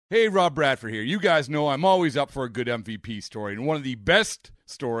Hey, Rob Bradford here. You guys know I'm always up for a good MVP story, and one of the best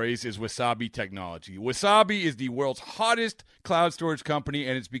stories is Wasabi Technology. Wasabi is the world's hottest cloud storage company,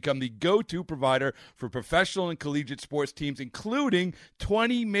 and it's become the go-to provider for professional and collegiate sports teams, including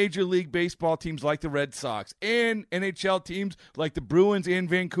 20 Major League Baseball teams like the Red Sox and NHL teams like the Bruins and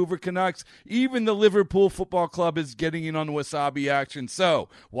Vancouver Canucks. Even the Liverpool Football Club is getting in on the Wasabi action. So,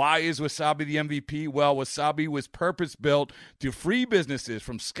 why is Wasabi the MVP? Well, Wasabi was purpose-built to free businesses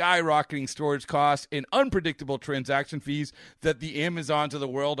from skyrocketing storage costs and unpredictable transaction fees that the Amazons of the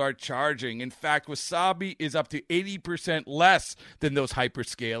world are charging. In fact, Wasabi is up to 80% less than those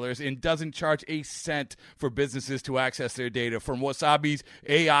hyperscalers and doesn't charge a cent for businesses to access their data. From Wasabi's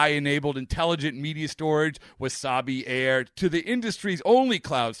AI-enabled intelligent media storage, Wasabi Air, to the industry's only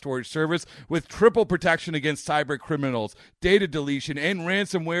cloud storage service with triple protection against cyber criminals, data deletion, and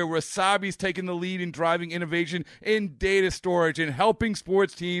ransomware, Wasabi's taken the lead in driving innovation in data storage and helping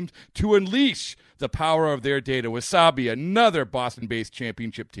sports teams to unleash the power of their data. Wasabi, another Boston-based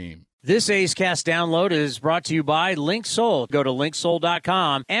championship team. This A's Cast download is brought to you by LinkSoul. Go to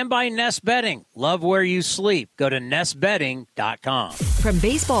linksoul.com, and by Nest Bedding. Love where you sleep. Go to nestbedding.com. From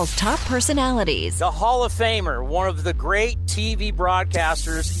baseball's top personalities, The Hall of Famer, one of the great TV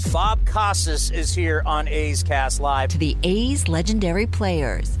broadcasters, Bob Costas, is here on A's Cast Live. to the A's legendary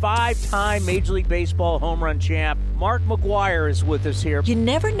players. 5-time Major League Baseball home run champ, Mark McGwire, is with us here. You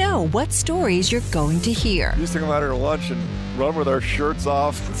never know what stories you're going to hear. We used to come out here to lunch and run with our shirts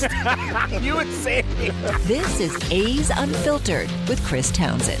off. You and Sandy. This is A's Unfiltered with Chris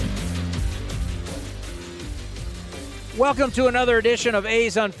Townsend. Welcome to another edition of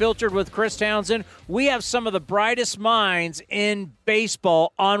A's Unfiltered with Chris Townsend. We have some of the brightest minds in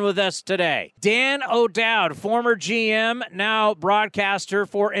baseball on with us today. Dan O'Dowd, former GM, now broadcaster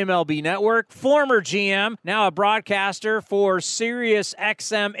for MLB Network. Former GM, now a broadcaster for Sirius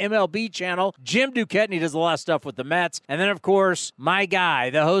XM MLB channel. Jim Duquette, and he does a lot of stuff with the Mets. And then, of course, my guy,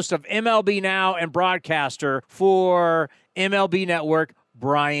 the host of MLB Now and broadcaster for MLB Network,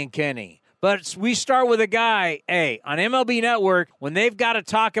 Brian Kenny. But we start with a guy, on MLB Network, when they've got to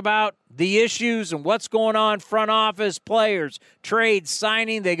talk about the issues and what's going on, front office, players, trades,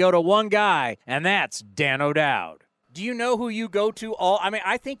 signing, they go to one guy, and that's Dan O'Dowd. Do you know who you go to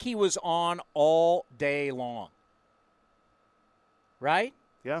I think he was on all day long. Right?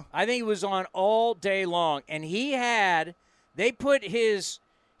 Yeah. I think he was on all day long. And they put it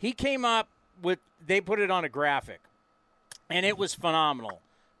on a graphic, and it was phenomenal.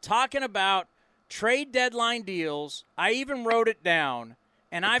 Talking about trade deadline deals. I even wrote it down,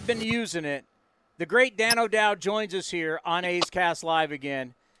 and I've been using it. The great Dan O'Dowd joins us here on A's Cast Live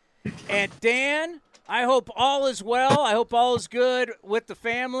again. And Dan, I hope all is well. I hope all is good with the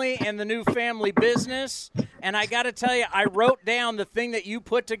family and the new family business. And I got to tell you, I wrote down the thing that you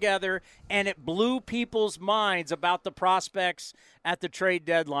put together, and it blew people's minds about the prospects at the trade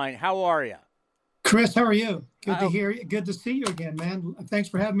deadline. How are you? Chris, how are you? Good to hear you. Good to see you again, man. Thanks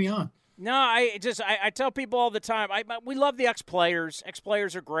for having me on. No, I tell people all the time, we love the ex-players.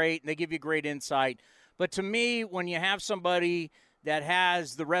 Ex-players are great, and they give you great insight. But to me, when you have somebody that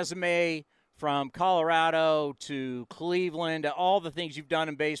has the resume from Colorado to Cleveland, to all the things you've done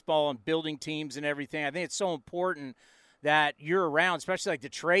in baseball and building teams and everything, I think it's so important that you're around, especially like the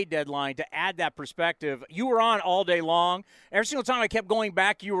trade deadline, to add that perspective. You were on all day long. Every single time I kept going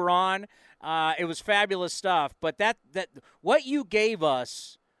back, you were on. It was fabulous stuff. But that what you gave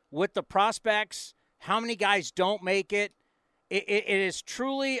us with the prospects, how many guys don't make it, it is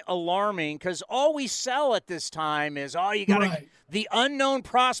truly alarming, because all we sell at this time is, the unknown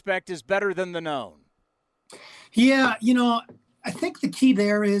prospect is better than the known. Yeah, I think the key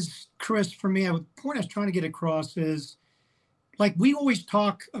there is, Chris, for me, the point I was trying to get across is, like, we always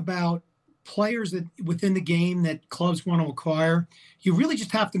talk about players that within the game that clubs want to acquire. You really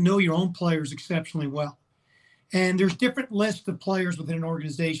just have to know your own players exceptionally well. And there's different lists of players within an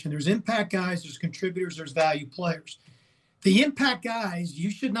organization. There's impact guys, there's contributors, there's value players. The impact guys,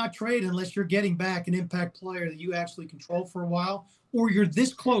 you should not trade unless you're getting back an impact player that you actually control for a while, or you're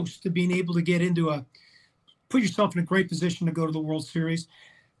this close to being able to get into put yourself in a great position to go to the World Series.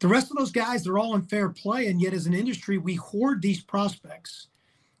 The rest of those guys, they're all in fair play, and yet as an industry, we hoard these prospects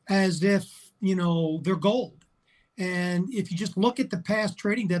as if, they're gold. And if you just look at the past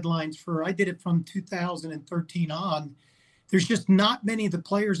trading deadlines I did it from 2013 on, there's just not many of the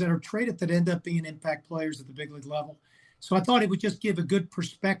players that are traded that end up being impact players at the big league level. So I thought it would just give a good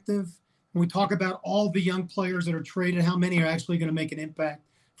perspective when we talk about all the young players that are traded, how many are actually going to make an impact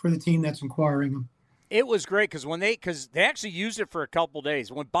for the team that's acquiring them. It was great because they actually used it for a couple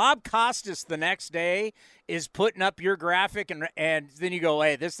days. When Bob Costas the next day is putting up your graphic and then you go,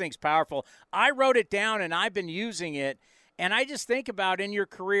 hey, this thing's powerful. I wrote it down and I've been using it. And I just think about in your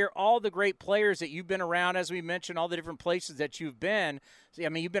career all the great players that you've been around, as we mentioned, all the different places that you've been. I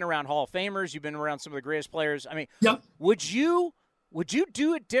mean, you've been around Hall of Famers. You've been around some of the greatest players. I mean, Yep. Would you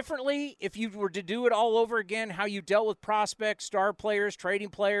do it differently if you were to do it all over again, how you dealt with prospects, star players, trading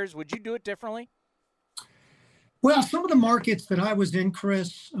players? Would you do it differently? Well, some of the markets that I was in,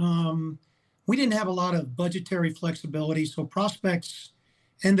 Chris, we didn't have a lot of budgetary flexibility. So prospects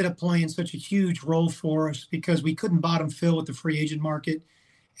ended up playing such a huge role for us because we couldn't bottom fill with the free agent market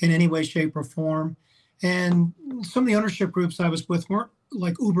in any way, shape, or form. And some of the ownership groups I was with weren't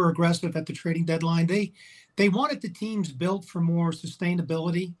like uber aggressive at the trading deadline. They wanted the teams built for more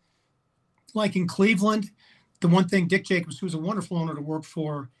sustainability. Like in Cleveland, the one thing Dick Jacobs, who's a wonderful owner to work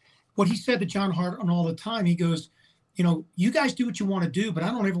for, what he said to John Hartman all the time, he goes, you guys do what you want to do, but I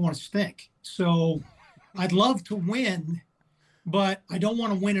don't ever want to stink. So I'd love to win, but I don't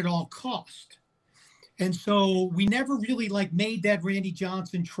want to win at all cost. And so we never really made that Randy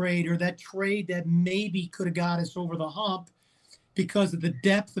Johnson trade or that trade that maybe could have got us over the hump because of the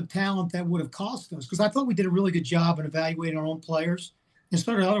depth of talent that would have cost us. Because I thought we did a really good job in evaluating our own players, and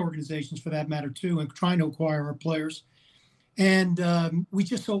so did other organizations for that matter too, and trying to acquire our players. And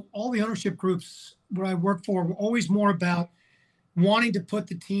so all the ownership groups where I worked for were always more about wanting to put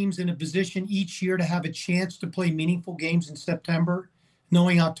the teams in a position each year to have a chance to play meaningful games in September,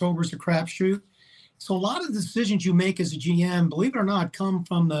 knowing October's a crapshoot. So a lot of the decisions you make as a GM, believe it or not, come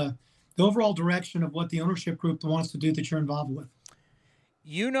from the overall direction of what the ownership group wants to do that you're involved with.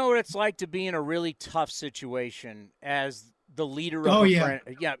 You know what it's like to be in a really tough situation as the leader of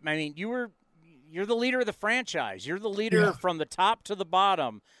yeah, I mean, you're the leader of the franchise. You're the leader from the top to the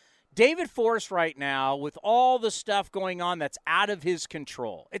bottom. David Forst right now, with all the stuff going on that's out of his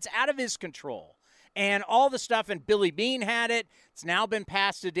control. It's out of his control. And all the stuff, and Billy Beane had it. It's now been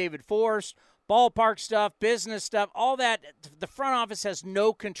passed to David Forst. Ballpark stuff, business stuff, all that. The front office has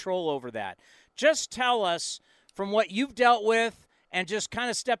no control over that. Just tell us, from what you've dealt with and just kind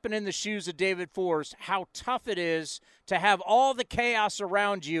of stepping in the shoes of David Forst, how tough it is to have all the chaos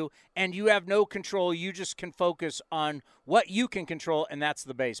around you and you have no control. You just can focus on what you can control, and that's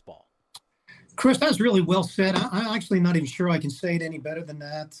the baseball. Chris, that's really well said. I'm actually not even sure I can say it any better than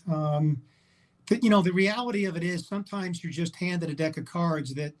that. The reality of it is sometimes you're just handed a deck of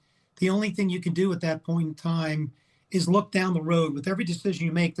cards that the only thing you can do at that point in time is look down the road with every decision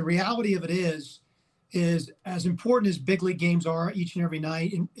you make. The reality of it is as important as big league games are each and every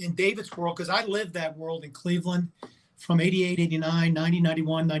night in David's world, because I lived that world in Cleveland from 88, 89, 90,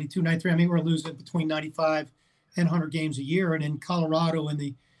 91, 92, 93. I mean, we're losing between 95 and 100 games a year. And in Colorado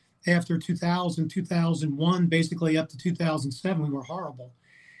after 2000, 2001, basically up to 2007, we were horrible.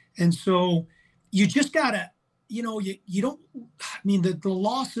 And so you just got to, you don't, I mean, the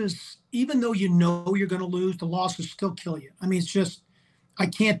losses, even though you're going to lose, the losses still kill you. I mean, it's just, I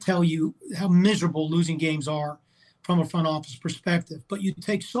can't tell you how miserable losing games are from a front office perspective. But you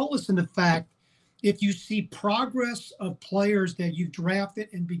take solace in the fact, if you see progress of players that you've drafted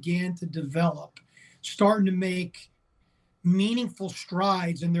and began to develop, starting to make meaningful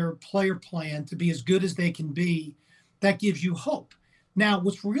strides in their player plan to be as good as they can be, that gives you hope. Now,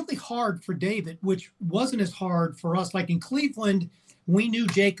 what's really hard for David, which wasn't as hard for us, like in Cleveland, we knew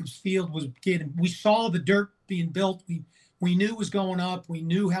Jacobs Field was getting, we saw the dirt being built. We knew it was going up. We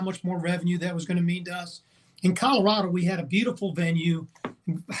knew how much more revenue that was going to mean to us. In Colorado, we had a beautiful venue,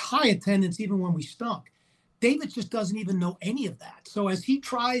 high attendance, even when we stunk. David just doesn't even know any of that. So as he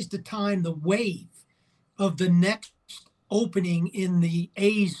tries to time the wave of the next opening in the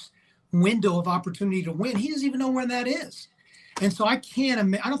A's window of opportunity to win, he doesn't even know when that is. And so I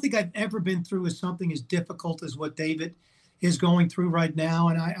don't think I've ever been through something as difficult as what David is going through right now.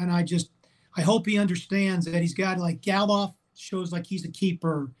 And I hope he understands that he's got, like, Galoff shows like he's a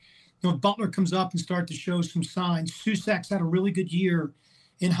keeper. Butler comes up and starts to show some signs. Susak's had a really good year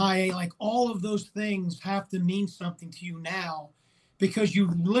in high A. Like, all of those things have to mean something to you now because you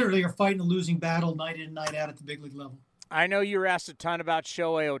literally are fighting a losing battle night in and night out at the big league level. I know you were asked a ton about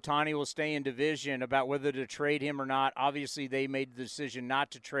Shohei Ohtani will stay in division, about whether to trade him or not. Obviously, they made the decision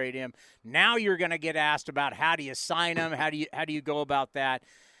not to trade him. Now you're going to get asked about how do you sign him? How do you go about that?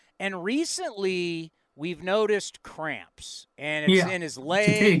 And recently, we've noticed cramps, and it's in his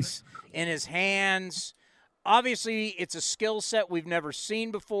legs, in his hands. Obviously, it's a skill set we've never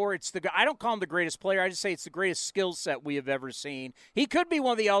seen before. I don't call him the greatest player. I just say it's the greatest skill set we have ever seen. He could be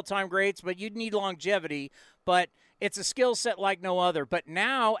one of the all-time greats, but you'd need longevity. But it's a skill set like no other. But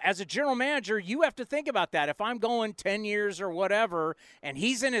now, as a general manager, you have to think about that. If I'm going 10 years or whatever, and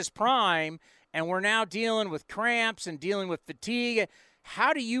he's in his prime, and we're now dealing with cramps and dealing with fatigue,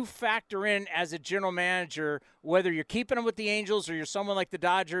 how do you factor in as a general manager, whether you're keeping him with the Angels or you're someone like the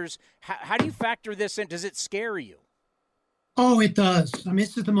Dodgers, how do you factor this in? Does it scare you? Oh, it does. I mean,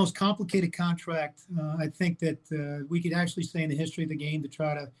 this is the most complicated contract. I think that we could actually say in the history of the game to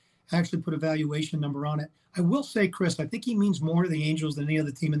try to actually put a valuation number on it. I will say, Chris, I think he means more to the Angels than any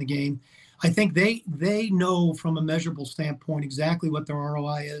other team in the game. I think they know from a measurable standpoint exactly what their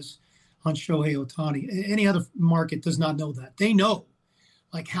ROI is on Shohei Ohtani. Any other market does not know that. They know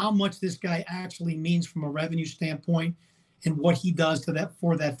like how much this guy actually means from a revenue standpoint and what he does to that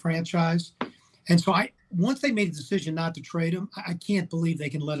for that franchise. And so once they made a decision not to trade him, I can't believe they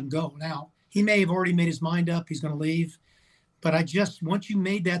can let him go. Now, he may have already made his mind up. He's going to leave. But once you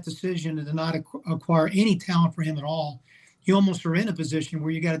made that decision to not acquire any talent for him at all, you almost are in a position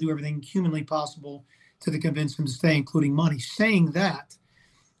where you got to do everything humanly possible to convince him to stay, including money. Saying that,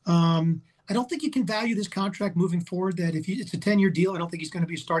 I don't think you can value this contract moving forward that it's a 10-year deal, I don't think he's going to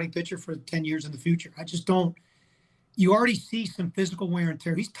be a starting pitcher for 10 years in the future. I just don't. You already see some physical wear and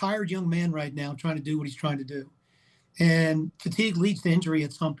tear. He's a tired young man right now trying to do what he's trying to do. And fatigue leads to injury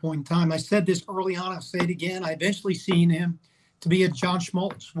at some point in time. I said this early on. I'll say it again. I eventually seen him to be a John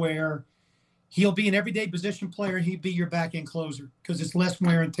Schmaltz, where he'll be an everyday position player and he'd be your back-end closer because it's less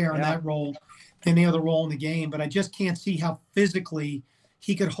wear and tear in that role than any other role in the game. But I just can't see how physically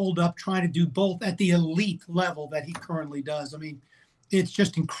he could hold up trying to do both at the elite level that he currently does. I mean, it's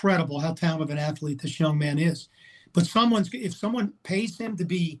just incredible how talented of an athlete this young man is. But if someone pays him to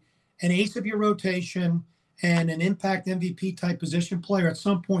be an ace of your rotation and an impact MVP type position player at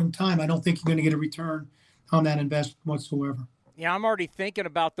some point in time, I don't think you're going to get a return on that investment whatsoever. Yeah, I'm already thinking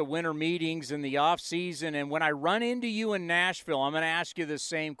about the winter meetings and the off season. And when I run into you in Nashville, I'm going to ask you the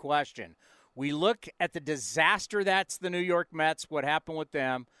same question. We look at the disaster that's the New York Mets, what happened with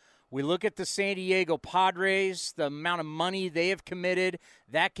them. We look at the San Diego Padres, the amount of money they have committed,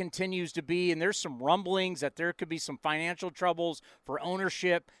 that continues to be, and there's some rumblings that there could be some financial troubles for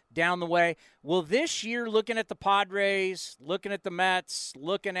ownership down the way. Will this year, looking at the Padres, looking at the Mets,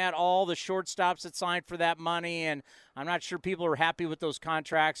 looking at all the shortstops that signed for that money, and I'm not sure people are happy with those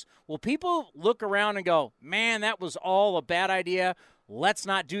contracts, will people look around and go, man, that was all a bad idea, let's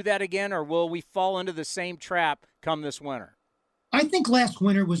not do that again, or will we fall into the same trap come this winter? I think last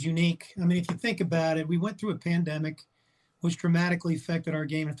winter was unique. I mean, if you think about it, we went through a pandemic, which dramatically affected our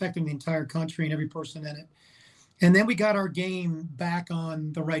game, affected the entire country and every person in it. And then we got our game back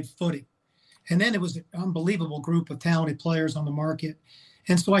on the right footing. And then it was an unbelievable group of talented players on the market.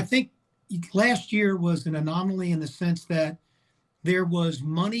 And so I think last year was an anomaly in the sense that there was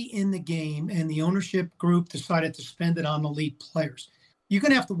money in the game and the ownership group decided to spend it on elite players. You're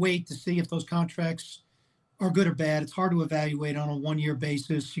going to have to wait to see if those contracts are good or bad. It's hard to evaluate on a one-year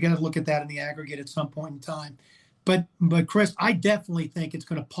basis. You got to look at that in the aggregate at some point in time. But Chris, I definitely think it's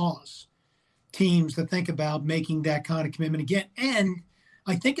going to pause teams to think about making that kind of commitment again. And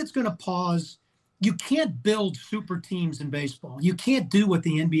I think it's going to pause. You can't build super teams in baseball. You can't do what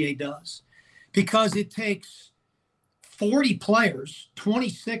the NBA does because it takes 40 players,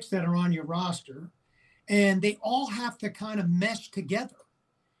 26 that are on your roster, and they all have to kind of mesh together.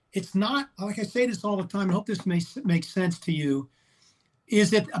 It's not, like I say this all the time, I hope this makes sense to you,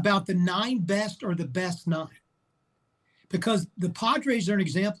 is it about the 9 best or the best 9? Because the Padres are an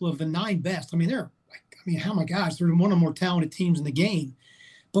example of the 9 best. I mean, oh my gosh, they're one of the more talented teams in the game.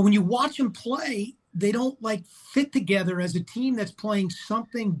 But when you watch them play, they don't fit together as a team that's playing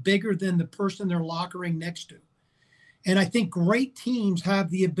something bigger than the person they're lockering next to. And I think great teams have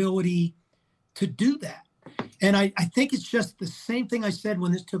the ability to do that. And I think it's just the same thing I said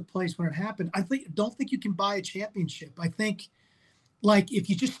when this took place, when it happened. Don't think you can buy a championship. I think, if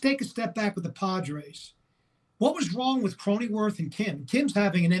you just take a step back with the Padres, what was wrong with Cronenworth and Kim? Kim's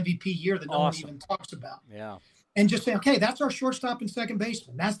having an MVP year that no one even talks about. Yeah. And just say, okay, that's our shortstop and second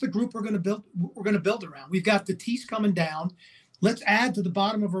baseman. That's the group we're going to build around. We've got Tatis coming down. Let's add to the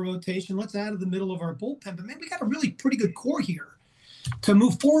bottom of our rotation. Let's add to the middle of our bullpen. But man, we got a really pretty good core here to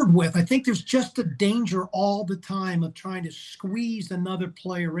move forward with. I think there's just a danger all the time of trying to squeeze another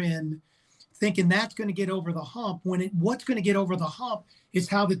player in, thinking that's going to get over the hump, when what's going to get over the hump is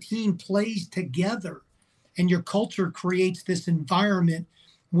how the team plays together. And your culture creates this environment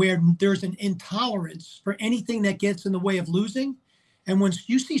where there's an intolerance for anything that gets in the way of losing. And when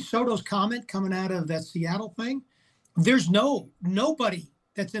you see Soto's comment coming out of that Seattle thing, there's nobody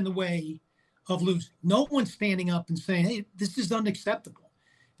that's in the way of losing. No one's standing up and saying, hey, this is unacceptable.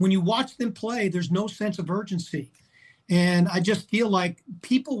 When you watch them play, there's no sense of urgency. And I just feel like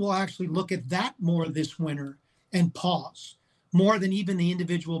people will actually look at that more this winter and pause more than even the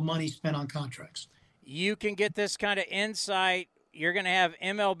individual money spent on contracts. You can get this kind of insight. You're going to have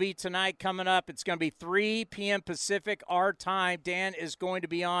MLB Tonight coming up. It's going to be 3 p.m. Pacific, our time. Dan is going to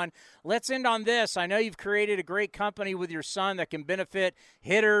be on. Let's end on this. I know you've created a great company with your son that can benefit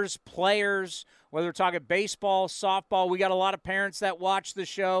hitters, players, whether we're talking baseball, softball. We got a lot of parents that watch the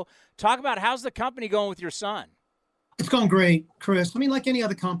show. Talk about how's the company going with your son? It's going great, Chris. I mean, like any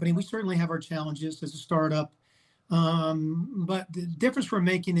other company, we certainly have our challenges as a startup. But the difference we're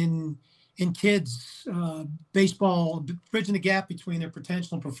making in kids, baseball, bridging the gap between their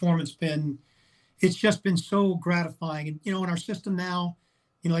potential and performance, it's just been so gratifying. And, in our system now,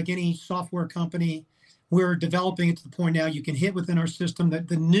 like any software company, we're developing it to the point now you can hit within our system that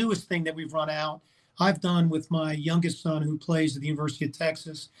the newest thing that we've run out, I've done with my youngest son who plays at the University of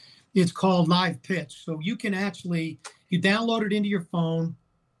Texas. It's called Live Pitch. So you can actually, you download it into your phone,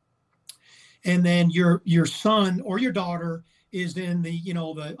 and then your son or your daughter is in the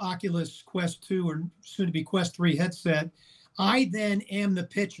Oculus Quest 2 or soon to be Quest 3 headset. I then am the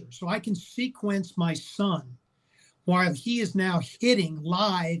pitcher. So I can sequence my son while he is now hitting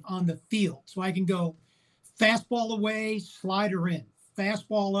live on the field. So I can go fastball away, slider in,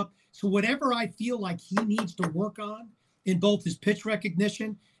 fastball up. So whatever I feel like he needs to work on in both his pitch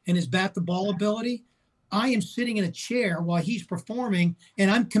recognition and his bat to ball ability, I am sitting in a chair while he's performing,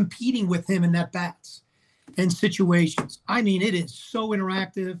 and I'm competing with him in that bats and situations. I mean, it is so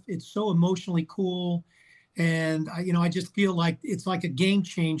interactive. It's so emotionally cool. And I just feel like it's like a game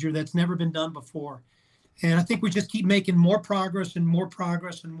changer that's never been done before. And I think we just keep making more progress and more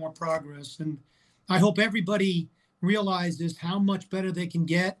progress and more progress. And I hope everybody realizes how much better they can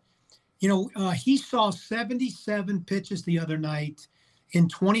get. He saw 77 pitches the other night in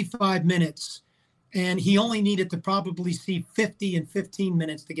 25 minutes, and he only needed to probably see 50 in 15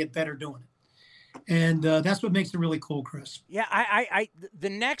 minutes to get better doing it. And that's what makes it really cool, Chris. Yeah, I the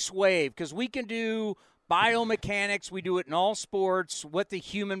next wave, because we can do biomechanics, we do it in all sports, what the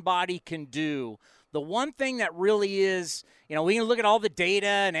human body can do. The one thing that really is, we can look at all the data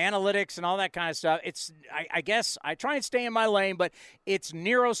and analytics and all that kind of stuff. It's, I guess, I try and stay in my lane, but it's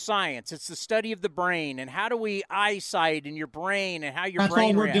neuroscience. It's the study of the brain, and how do we eyesight in your brain and how your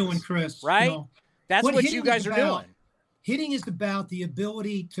brain reacts. That's all we're doing, Chris. Right? That's what you guys are doing. Hitting is about the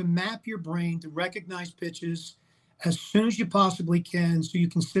ability to map your brain to recognize pitches as soon as you possibly can so you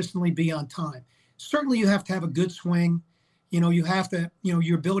consistently be on time. Certainly you have to have a good swing. You have to,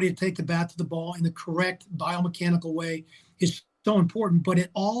 your ability to take the bat to the ball in the correct biomechanical way is so important, but it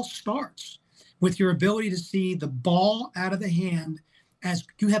all starts with your ability to see the ball out of the hand as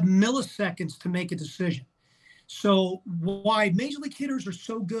you have milliseconds to make a decision. So why Major League hitters are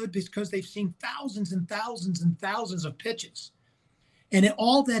so good is because they've seen thousands and thousands and thousands of pitches. And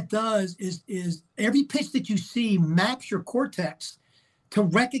all that does is every pitch that you see maps your cortex to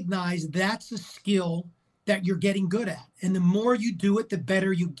recognize that's a skill that you're getting good at. And the more you do it, the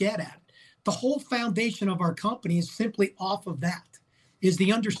better you get at it. The whole foundation of our company is simply off of that, is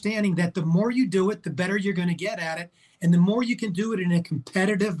the understanding that the more you do it, the better you're going to get at it. And the more you can do it in a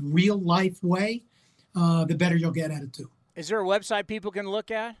competitive, real life way, the better you'll get at it too. Is there a website people can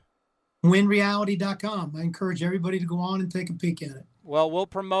look at? winreality.com. I encourage everybody to go on and take a peek at it. Well, we'll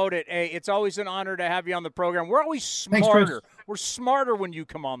promote it. Hey, it's always an honor to have you on the program. We're always smarter. Thanks, we're smarter when you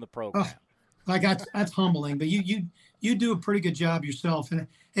come on the program. That's humbling, but you do a pretty good job yourself. And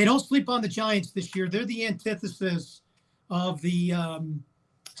hey, don't sleep on the Giants this year. They're the antithesis of the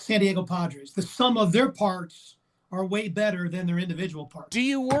San Diego Padres. The sum of their parts are way better than their individual parts. Do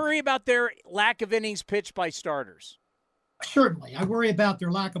you worry about their lack of innings pitched by starters? Certainly. I worry about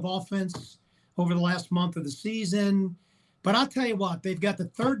their lack of offense over the last month of the season. But I'll tell you what, they've got the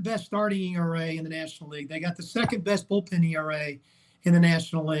third best starting ERA in the National League. They got the second best bullpen ERA in the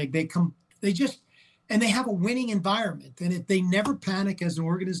National League. They have a winning environment, and they never panic as an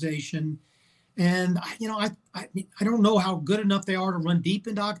organization. And I don't know how good enough they are to run deep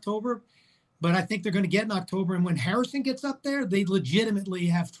into October, but I think they're going to get in October. And when Harrison gets up there, they legitimately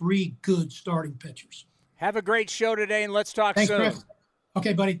have 3 good starting pitchers. Have a great show today, and let's talk soon. Thanks, Chris.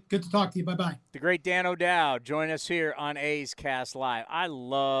 Okay, buddy. Good to talk to you. Bye-bye. The great Dan O'Dowd join us here on A's Cast Live. I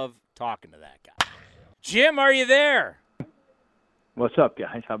love talking to that guy. Jim, are you there? What's up,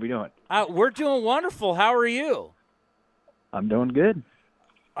 guys? How we doing? We're doing wonderful. How are you? I'm doing good.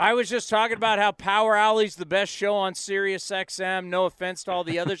 I was just talking about how Power Alley's the best show on Sirius XM. No offense to all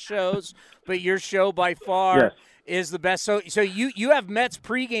the other shows, but your show by far is the best. So you have Mets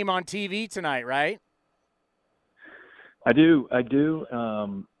pregame on TV tonight, right? I do.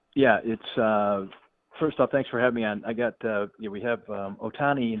 Yeah, it's first off, thanks for having me on. I got we have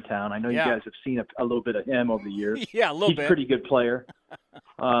Ohtani in town. I know Yeah. you guys have seen a little bit of him over the years. Yeah, a little He's bit. a pretty good player.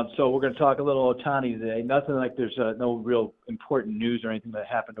 So we're going to talk a little Ohtani today. Nothing like there's no real important news or anything that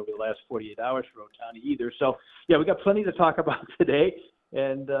happened over the last 48 hours for Ohtani either. So, yeah, we got plenty to talk about today.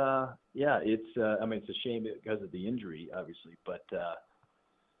 And, it's it's a shame because of the injury, obviously. But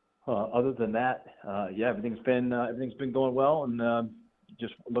other than that, everything's been going well, and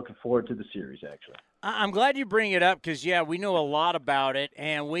just looking forward to the series, actually. I'm glad you bring it up because, we know a lot about it,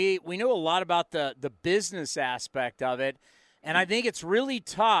 and we know a lot about the business aspect of it. And I think it's really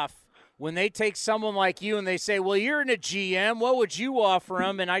tough when they take someone like you and they say, well, you're in a GM, what would you offer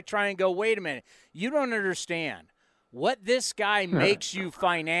them? And I try and go, wait a minute, you don't understand what this guy makes you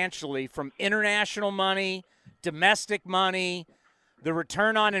financially from international money, domestic money, the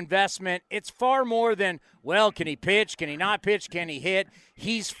return on investment. It's far more than, well, can he pitch? Can he not pitch? Can he hit?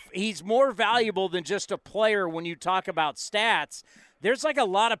 He's more valuable than just a player when you talk about stats. There's like a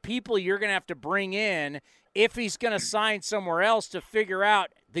lot of people you're going to have to bring in if he's going to sign somewhere else to figure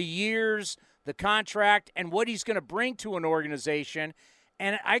out the years, the contract, and what he's going to bring to an organization.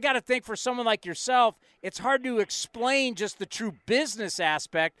 And I got to think for someone like yourself, it's hard to explain just the true business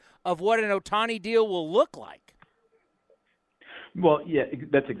aspect of what an Ohtani deal will look like. Well, yeah,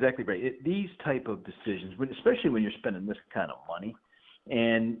 that's exactly right. These type of decisions, especially when you're spending this kind of money,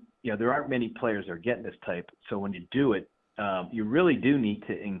 and there aren't many players that are getting this type. So when you do it, you really do need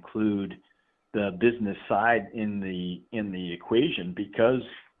to include the business side in the equation, because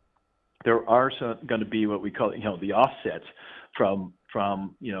there are going to be what we call the offsets from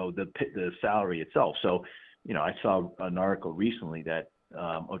the salary itself. So I saw an article recently that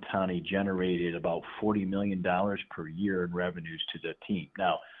Ohtani generated about $40 million per year in revenues to the team.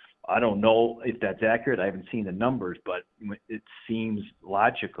 Now, I don't know if that's accurate. I haven't seen the numbers, but it seems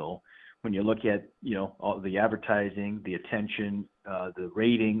logical when you look at all the advertising, the attention, the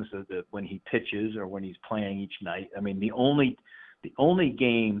ratings of when he pitches or when he's playing each night. I mean, the only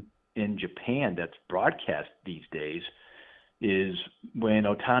game in Japan that's broadcast these days is when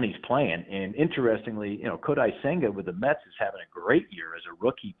Ohtani's playing. And interestingly, Kodai Senga with the Mets is having a great year as a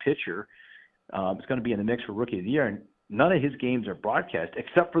rookie pitcher. It's going to be in the mix for Rookie of the Year, and none of his games are broadcast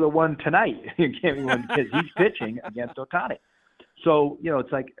except for the one tonight because he's pitching against Ohtani. So,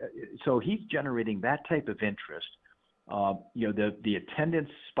 it's like, so he's generating that type of interest. The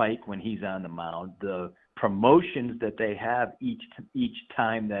attendance spike when he's on the mound, the promotions that they have each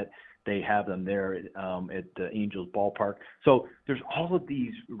time that they have them there at the Angels ballpark. So there's all of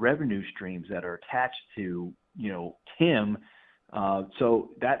these revenue streams that are attached to, Tim. So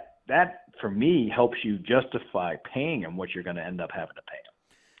that for me helps you justify paying him what you're going to end up having to pay him.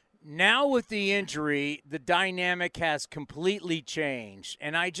 Now with the injury, the dynamic has completely changed.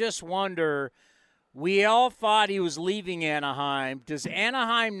 And I just wonder, we all thought he was leaving Anaheim. Does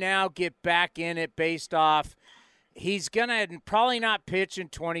Anaheim now get back in it based off he's going to probably not pitch in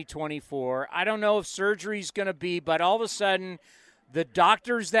 2024? I don't know if surgery's going to be, but all of a sudden the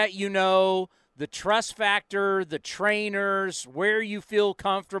doctors that the trust factor, the trainers, where you feel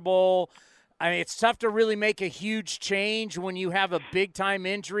comfortable. I mean, it's tough to really make a huge change when you have a big-time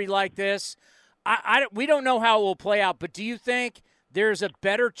injury like this. We don't know how it will play out, but do you think there's a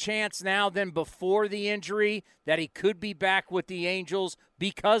better chance now than before the injury that he could be back with the Angels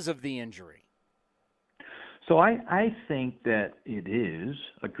because of the injury? So I think that it is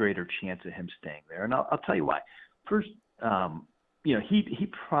a greater chance of him staying there, and I'll tell you why. First, he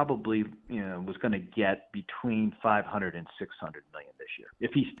probably was going to get between 500 and 600 million this year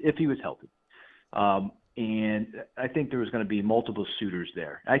if he was healthy. And I think there was going to be multiple suitors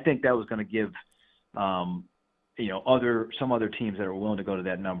there. I think that was going to give, some other teams that are willing to go to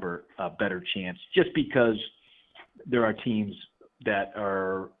that number a better chance, just because there are teams that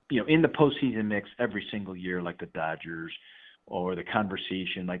are, in the postseason mix every single year, like the Dodgers, or the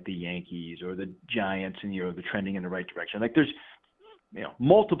conversation like the Yankees or the Giants, and, they're trending in the right direction. Like there's,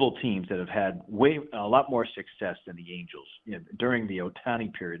 multiple teams that have had a lot more success than the Angels during the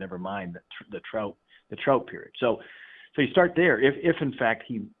Ohtani period, never mind the Trout period. So you start there. If in fact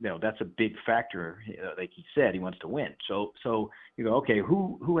he, that's a big factor, like he said, he wants to win. So you go, okay,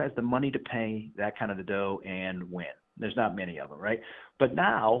 who has the money to pay that kind of the dough and win? There's not many of them, right? But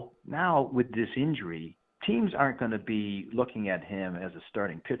now with this injury, teams aren't going to be looking at him as a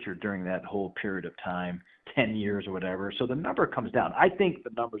starting pitcher during that whole period of time, 10 years or whatever. So the number comes down. I think the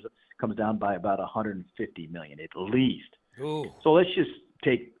numbers comes down by about 150 million at least. Ooh. So let's just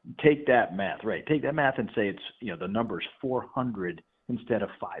take that math, right? Take that math and say it's, the number's 400 instead of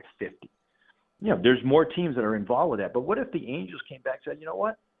 550. There's more teams that are involved with that. But what if the Angels came back and said, you know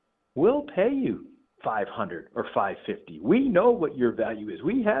what? We'll pay you 500 or 550. We know what your value is.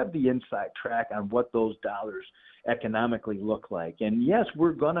 We have the inside track on what those dollars economically look like. And yes,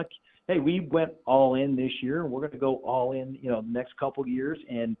 we're going to, hey, we went all in this year and we're going to go all in, the next couple of years.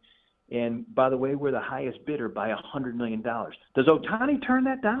 And by the way, we're the highest bidder by $100 million. Does Ohtani turn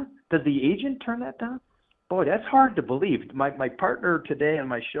that down? Does the agent turn that down? Boy, that's hard to believe. My partner today on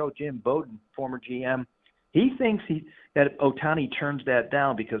my show, Jim Bowden, former GM, he thinks that Ohtani turns that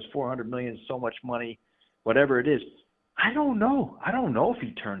down because $400 million is so much money, whatever it is. I don't know. I don't know if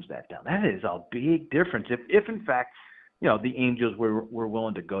he turns that down. That is a big difference. If in fact, the Angels were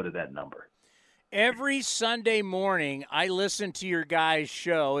willing to go to that number. Every Sunday morning, I listen to your guys'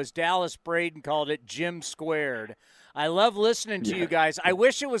 show, as Dallas Braden called it, Jim Squared. I love listening to you guys. I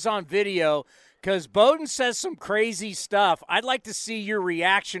wish it was on video because Bowden says some crazy stuff. I'd like to see your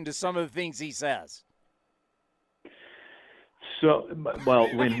reaction to some of the things he says. So, well,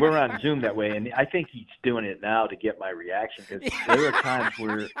 when we're on Zoom that way, and I think he's doing it now to get my reaction, because there are times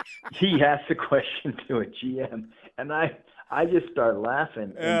where he asks a question to a GM, and I just start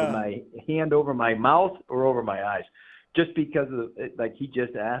laughing, and my hand over my mouth or over my eyes, just because of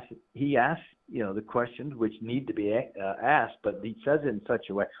he asks, the questions which need to be asked, but he says it in such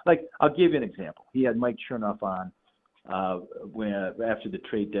a way. Like, I'll give you an example. He had Mike Chernoff on after the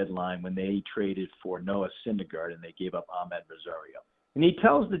trade deadline when they traded for Noah Syndergaard and they gave up Ahmed Rosario. And he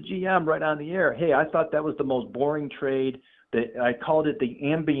tells the GM right on the air, hey, I thought that was the most boring trade. I called it the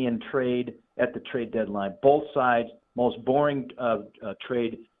Ambien trade at the trade deadline. Both sides, most boring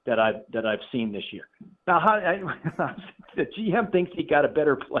trade that I've seen this year. Now, the GM thinks he got a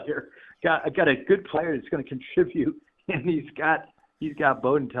better player, got a good player that's going to contribute, and he's got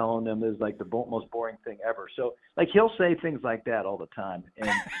Bowden telling them is like the most boring thing ever. So, he'll say things like that all the time,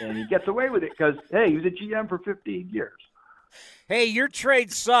 and he gets away with it because, hey, he was a GM for 15 years. Hey, your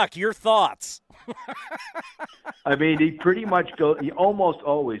trades suck. Your thoughts? I mean, he almost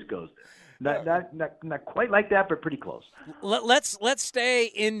always goes there. Not quite like that, but pretty close. Let's stay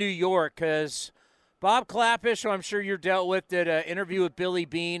in New York because Bob Clappish, who I'm sure you're dealt with, did an interview with Billy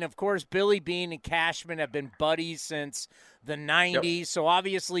Beane. Of course, Billy Beane and Cashman have been buddies since the 90s. Yep. So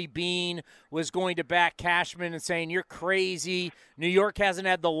obviously Beane was going to back Cashman and saying, you're crazy. New York hasn't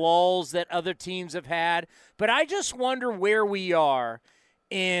had the lulls that other teams have had. But I just wonder where we are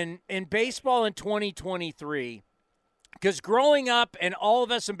in baseball in 2023. Because growing up, and all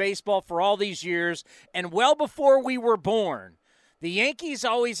of us in baseball for all these years, and well before we were born, the Yankees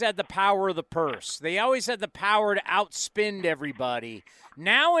always had the power of the purse. They always had the power to outspend everybody.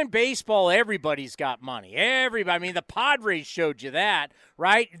 Now in baseball, everybody's got money. Everybody. I mean, the Padres showed you that,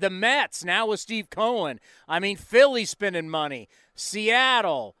 right? The Mets, now with Steve Cohen. I mean, Philly spending money.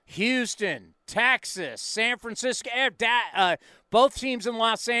 Seattle, Houston, Texas, San Francisco, both teams in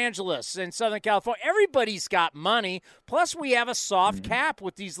Los Angeles and Southern California. Everybody's got money. Plus, we have a soft cap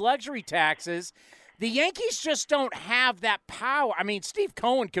with these luxury taxes. The Yankees just don't have that power. I mean, Steve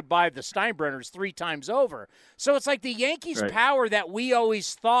Cohen could buy the Steinbrenners 3 times over. So it's like the Yankees' power that we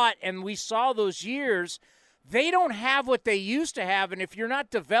always thought and we saw those years, they don't have what they used to have. And if you're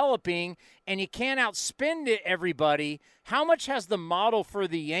not developing and you can't outspend it, everybody, how much has the model for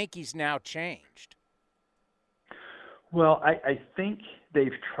the Yankees now changed? Well, I think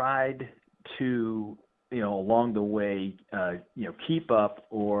they've tried to, along the way, keep up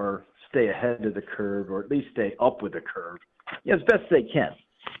or stay ahead of the curve, or at least stay up with the curve, as best they can.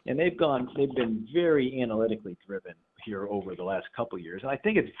 And they've been very analytically driven here over the last couple of years. And I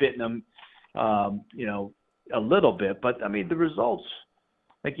think it's bitten them, a little bit. But I mean, the results,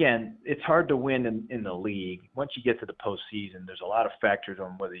 again, it's hard to win in the league. Once you get to the postseason, there's a lot of factors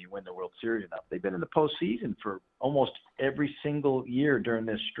on whether you win the World Series or not. They've been in the postseason for almost every single year during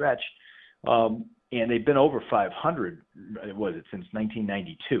this stretch. And they've been over 500, since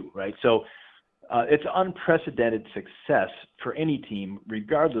 1992, right? So it's unprecedented success for any team,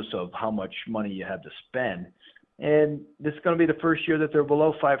 regardless of how much money you have to spend. And this is going to be the first year that they're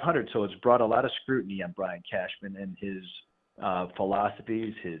below 500, so it's brought a lot of scrutiny on Brian Cashman and his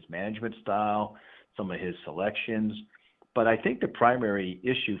philosophies, his management style, some of his selections. But I think the primary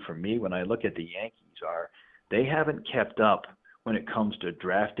issue for me when I look at the Yankees are they haven't kept up when it comes to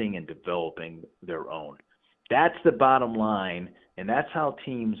drafting and developing their own. That's the bottom line, and that's how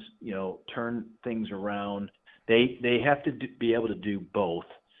teams, turn things around. They have to be able to do both.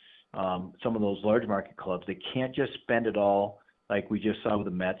 Some of those large market clubs, they can't just spend it all like we just saw with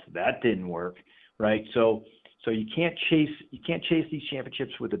the Mets. That didn't work, right? So you can't chase these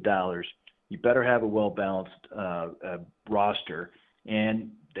championships with the dollars. You better have a well-balanced roster,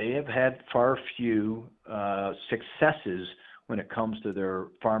 and they have had far few successes when it comes to their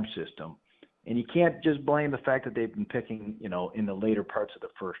farm system. And you can't just blame the fact that they've been picking, in the later parts of the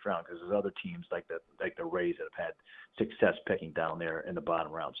first round, because there's other teams like the Rays that have had success picking down there in the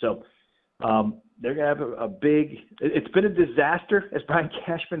bottom round. So they're going to have a big – it's been a disaster, as Brian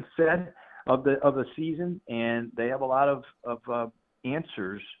Cashman said, of the season, and they have a lot of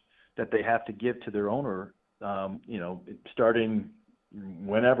answers that they have to give to their owner, starting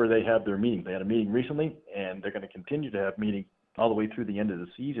whenever they have their meeting. They had a meeting recently, and they're going to continue to have meetings all the way through the end of the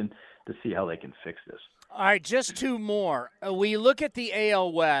season to see how they can fix this. All right, just two more. We look at the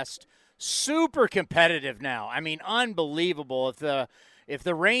AL West, super competitive now. I mean, unbelievable. If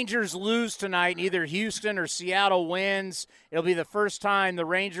the Rangers lose tonight, and either Houston or Seattle wins, it'll be the first time the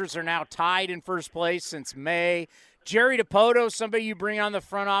Rangers are now tied in first place since May. Jerry DiPoto, somebody you bring on the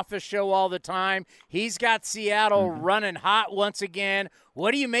front office show all the time, he's got Seattle running hot once again.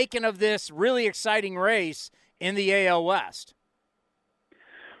 What are you making of this really exciting race in the AL West?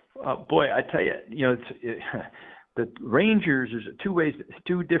 Boy, I tell you, the Rangers. There's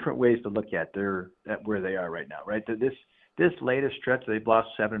two different ways to look at where they are right now. Right, this latest stretch, they've lost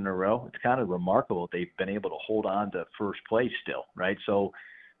 7 in a row. It's kind of remarkable they've been able to hold on to first place still. Right, so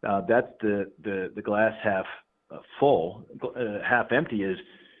that's the glass half full. Half empty is,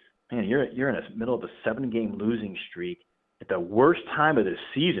 man, you're in the middle of a 7-game losing streak at the worst time of the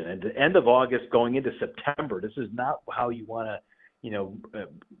season, at the end of August going into September. This is not how you want to.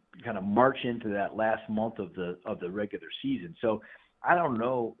 Kind of march into that last month of the regular season. So I don't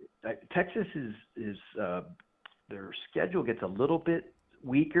know. Texas is their schedule gets a little bit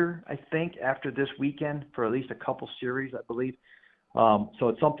weaker, I think, after this weekend for at least a couple series, I believe. So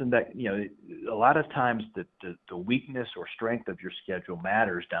it's something that a lot of times the weakness or strength of your schedule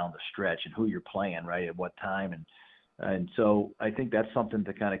matters down the stretch and who you're playing, right, at what time. And so I think that's something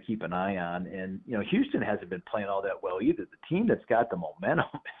to kind of keep an eye on. And, Houston hasn't been playing all that well either. The team that's got the momentum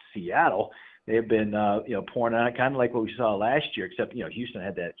is Seattle. They've been, pouring on it, kind of like what we saw last year, except, Houston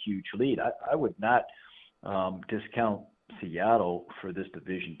had that huge lead. I would not discount Seattle for this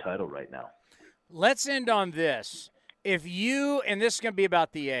division title right now. Let's end on this. If you, and this is going to be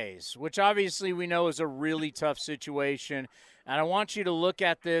about the A's, which obviously we know is a really tough situation, and I want you to look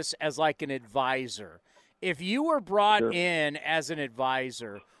at this as like an advisor. If you were brought in as an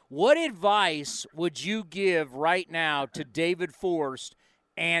advisor, what advice would you give right now to David Forst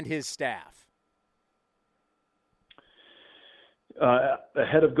and his staff?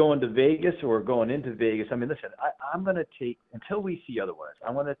 Ahead of going to Vegas or going into Vegas, I mean, listen, I'm going to take, until we see otherwise,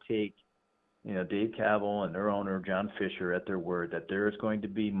 I want to take, Dave Cavill and their owner, John Fisher, at their word that there is going to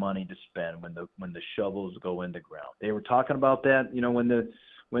be money to spend when the shovels go in the ground. They were talking about that,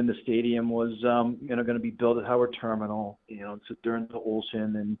 when the stadium was, going to be built at Howard Terminal, during the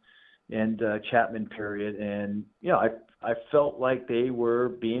Olsen and Chapman period. And, I felt like they were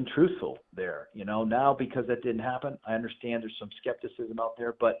being truthful there, now because that didn't happen. I understand there's some skepticism out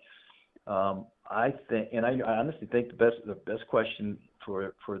there, but I think, and I honestly think the best question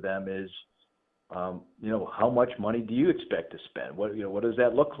for them is, how much money do you expect to spend? What does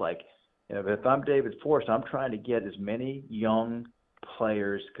that look like? If I'm David Forst, I'm trying to get as many young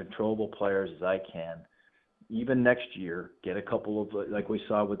players, controllable players as I can, even next year. Get a couple of, like we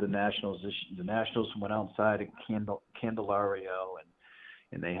saw with the Nationals. The Nationals went outside and Candelario,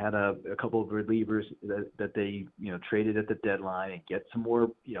 and they had a couple of relievers that they traded at the deadline, and get some more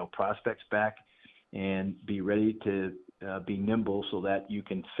prospects back and be ready to be nimble so that you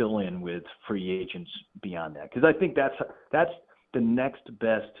can fill in with free agents beyond that. Because I think that's the next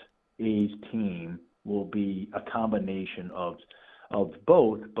best A's team will be a combination of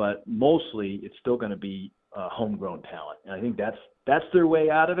both, but mostly it's still going to be homegrown talent. And I think that's their way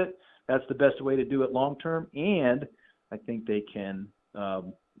out of it. That's the best way to do it long term. And I think they can,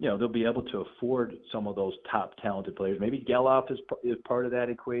 they'll be able to afford some of those top talented players. Maybe Geloff is part of that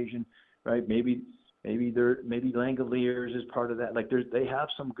equation, right? Maybe Langoliers is part of that. Like they have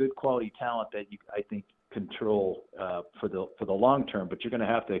some good quality talent that I think control for the long term, but you're going to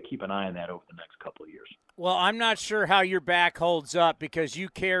have to keep an eye on that over the next couple of years. Well, I'm not sure how your back holds up because you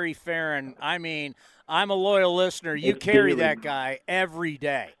carry Farron. I mean, I'm a loyal listener. You carry that guy every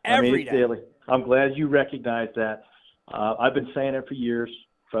day. Every day. Daily. I'm glad you recognize that. I've been saying it for years,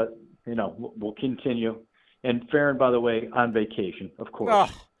 but we'll continue. And Farron, by the way, on vacation, of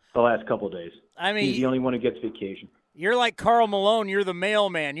course. The last couple of days. I mean, he's the only one who gets vacation. You're like Karl Malone. You're the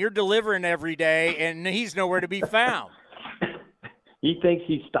mailman. You're delivering every day, and he's nowhere to be found. He thinks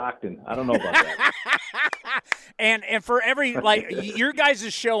he's Stockton. I don't know about that. and for every, like, your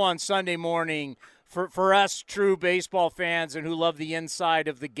guys' show on Sunday morning for us true baseball fans and who love the inside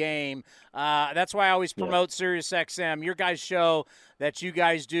of the game. That's why I always promote SiriusXM. Your guys' show that you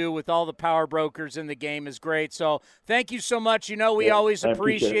guys do with all the power brokers in the game is great. So thank you so much. We always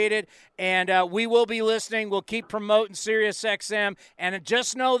appreciate it. And we will be listening. We'll keep promoting SiriusXM. And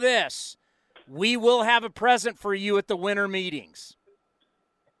just know this, we will have a present for you at the winter meetings.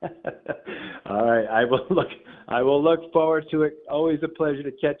 All right. I will look forward to it. Always a pleasure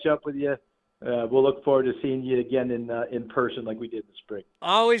to catch up with you. We'll look forward to seeing you again in person like we did in the spring.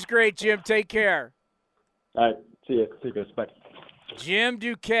 Always great, Jim. Take care. All right. See you. See you guys. Bye. Jim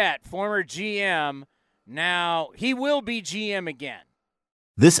Duquette, former GM. Now he will be GM again.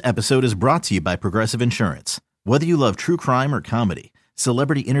 This episode is brought to you by Progressive Insurance. Whether you love true crime or comedy,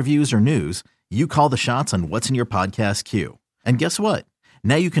 celebrity interviews or news, you call the shots on what's in your podcast queue. And guess what?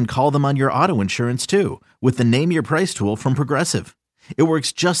 Now you can call them on your auto insurance too with the Name Your Price tool from Progressive. It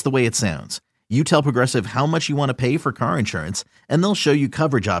works just the way it sounds. You tell Progressive how much you want to pay for car insurance, and they'll show you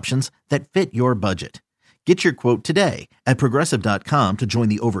coverage options that fit your budget. Get your quote today at Progressive.com to join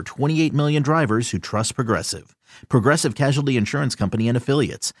the over 28 million drivers who trust Progressive. Progressive Casualty Insurance Company and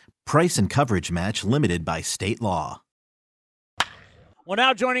Affiliates. Price and coverage match limited by state law. Well,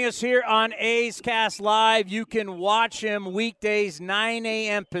 now joining us here on A's Cast Live, you can watch him weekdays 9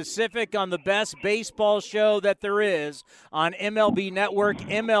 a.m. Pacific on the best baseball show that there is on MLB Network,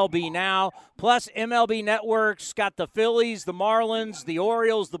 MLB Now. Plus, MLB Network's got the Phillies, the Marlins, the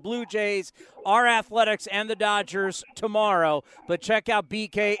Orioles, the Blue Jays, our Athletics, and the Dodgers tomorrow. But check out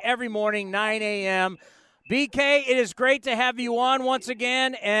BK every morning, 9 a.m. BK, it is great to have you on once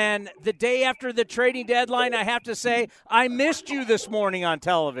again, and the day after the trading deadline, I have to say, I missed you this morning on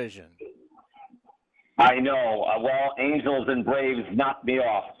television. I know. Well, Angels and Braves knocked me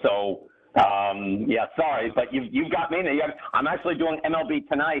off, so, sorry, but you've got me. I'm actually doing MLB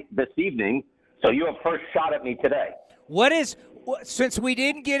Tonight this evening, so you have first shot at me today. Since we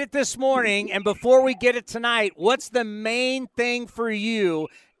didn't get it this morning, and before we get it tonight, what's the main thing for you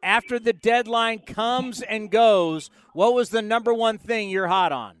after the deadline comes and goes? What was the number one thing you're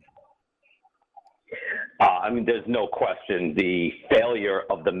hot on? There's no question the failure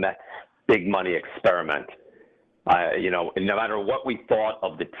of the Mets' big money experiment. No matter what we thought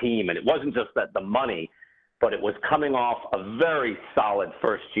of the team, and it wasn't just that the money, but it was coming off a very solid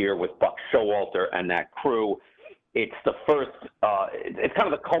first year with Buck Showalter and that crew. It's the first, it's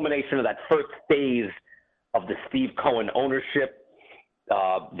kind of the culmination of that first phase of the Steve Cohen ownership.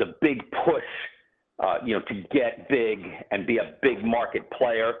 The big push, to get big and be a big market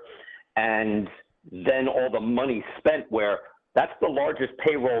player, and then all the money spent where that's the largest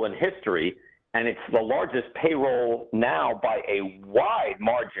payroll in history, and it's the largest payroll now by a wide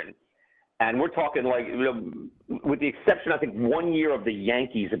margin. And we're talking with the exception, I think, 1 year of the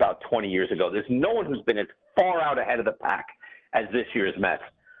Yankees about 20 years ago, there's no one who's been as far out ahead of the pack as this year's Mets.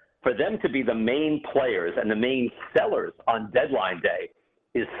 For them to be the main players and the main sellers on deadline day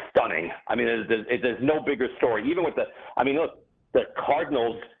is stunning. There's no bigger story. Even with the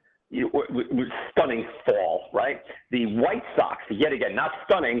Cardinals were stunning fall, right? The White Sox, yet again, not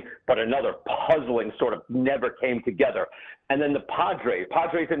stunning, but another puzzling sort of never came together. And then the Padres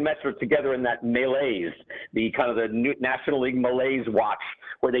and Mets are together in that malaise, the kind of the new National League malaise watch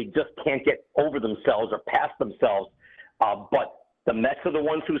where they just can't get over themselves or past themselves. But the Mets are the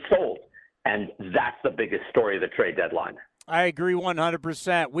ones who sold, and that's the biggest story of the trade deadline. I agree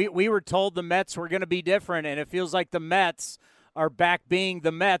 100%. We were told the Mets were going to be different, and it feels like the Mets are back being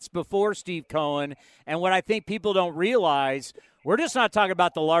the Mets before Steve Cohen. And what I think people don't realize, we're just not talking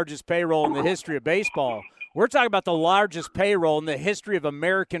about the largest payroll in the history of baseball. We're talking about the largest payroll in the history of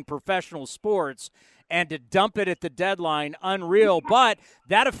American professional sports. And to dump it at the deadline, unreal. But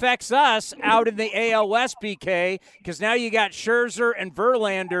that affects us out in the AL West, BK, because now you got Scherzer and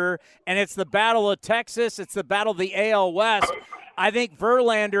Verlander, and it's the battle of Texas. It's the battle of the AL West. I think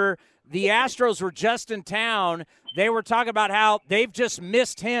Verlander, the Astros were just in town. They were talking about how they've just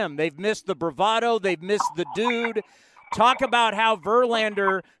missed him. They've missed the bravado. They've missed the dude. Talk about how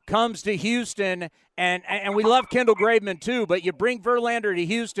Verlander comes to Houston, and we love Kendall Graveman too, but you bring Verlander to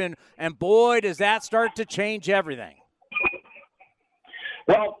Houston, and boy, does that start to change everything.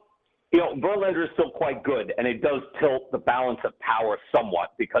 Well, Verlander is still quite good, and it does tilt the balance of power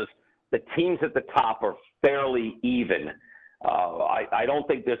somewhat because the teams at the top are fairly even. I don't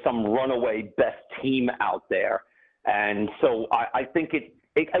think there's some runaway best team out there, and so I think it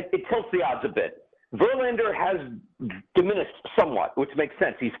tilts the odds a bit. Verlander has diminished somewhat, which makes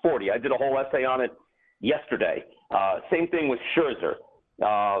sense. He's 40. I did a whole essay on it yesterday. Same thing with Scherzer.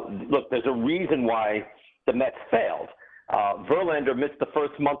 Look, there's a reason why the Mets failed. Verlander missed the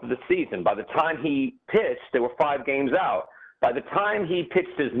first month of the season. By the time he pitched, there were 5 games out. By the time he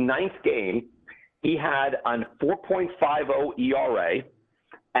pitched his 9th game, he had a 4.50 ERA,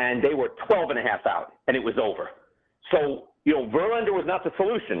 and they were 12 and a half out, and it was over. So, Verlander was not the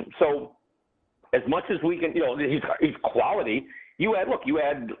solution. So as much as we can, he's quality. You add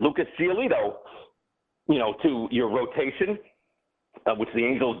Lucas Giolito, to your rotation, which the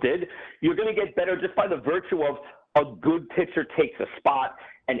Angels did. You're going to get better just by the virtue of a good pitcher takes a spot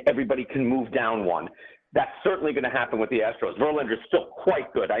and everybody can move down one. That's certainly going to happen with the Astros. Verlander's still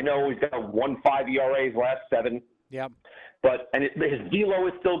quite good. I know he's got a 1.5 ERA his last 7. Yep. His velo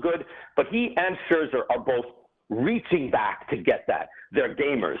is still good, but he and Scherzer are both reaching back to get that. They're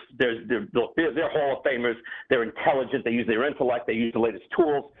gamers. They're Hall of Famers. They're intelligent. They use their intellect. They use the latest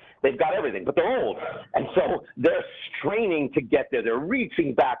tools. They've got everything, but they're old. And so they're straining to get there. They're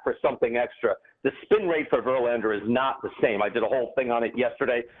reaching back for something extra. The spin rate for Verlander is not the same. I did a whole thing on it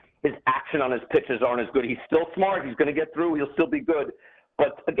yesterday. His action on his pitches aren't as good. He's still smart. He's going to get through. He'll still be good.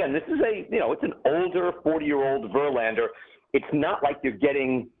 But again, this is it's an older 40-year-old Verlander. It's not like you're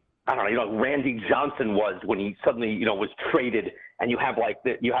getting, I don't know, Randy Johnson was when he suddenly, was traded, and you have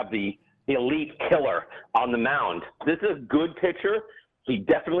the elite killer on the mound. This is a good pitcher. He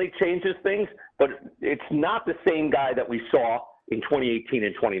definitely changes things, but it's not the same guy that we saw in 2018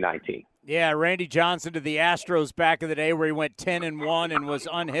 and 2019. Yeah, Randy Johnson to the Astros back in the day where he went 10-1 and was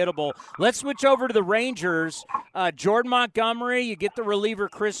unhittable. Let's switch over to the Rangers. Jordan Montgomery, you get the reliever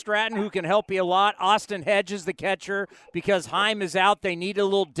Chris Stratton, who can help you a lot. Austin Hedges, the catcher, because Heim is out. They need a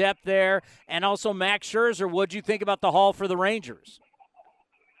little depth there. And also Max Scherzer. What'd you think about the haul for the Rangers?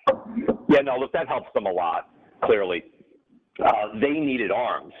 Yeah, no, look, that helps them a lot, clearly. They needed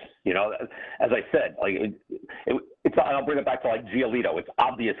arms. As I said, I'll bring it back to Giolito. It's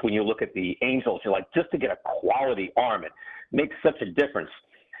obvious when you look at the Angels, you're like, just to get a quality arm, it makes such a difference.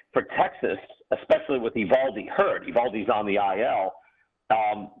 For Texas, especially with Evaldi hurt, Evaldi's on the IL,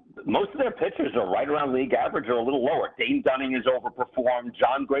 most of their pitchers are right around league average or a little lower. Dane Dunning has overperformed.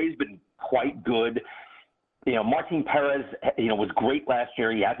 John Gray's been quite good. Martin Perez, was great last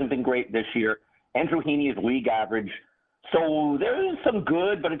year. He hasn't been great this year. Andrew Heaney is league average. So there is some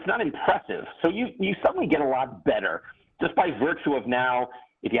good, but it's not impressive. So you suddenly get a lot better just by virtue of now,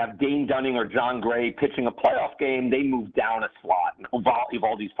 if you have Dane Dunning or John Gray pitching a playoff game, they move down a slot. And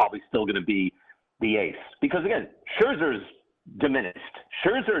Evaldi's probably still going to be the ace. Because, again, Scherzer's diminished.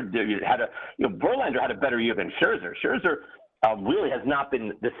 Scherzer Verlander had a better year than Scherzer. Scherzer really has not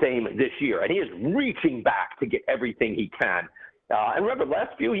been the same this year, and he is reaching back to get everything he can. And remember, the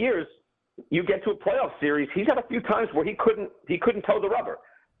last few years, you get to a playoff series, he's had a few times where he couldn't toe the rubber.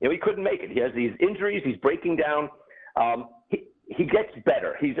 He couldn't make it. He has these injuries. He's breaking down. He gets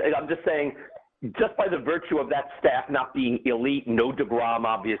better. I'm just saying, just by the virtue of that staff not being elite, no DeGrom,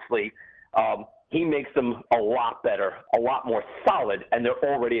 obviously, he makes them a lot better, a lot more solid, and they're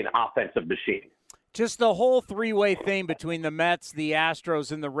already an offensive machine. Just the whole three-way thing between the Mets, the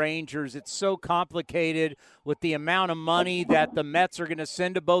Astros, and the Rangers, it's so complicated with the amount of money that the Mets are going to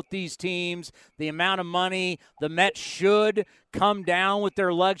send to both these teams, the amount of money the Mets should come down with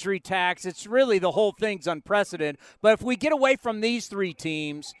their luxury tax. It's really, the whole thing's unprecedented. But if we get away from these three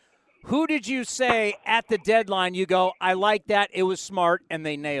teams, who did you say at the deadline you go, I like that, it was smart, and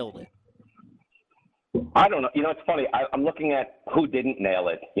they nailed it? I don't know. It's funny. I'm looking at who didn't nail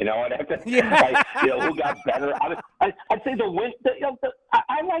it. I'd have to, who got better. I'd say the win.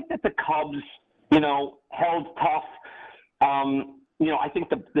 I like that the Cubs, held tough. I think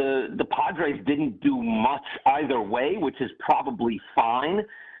the Padres didn't do much either way, which is probably fine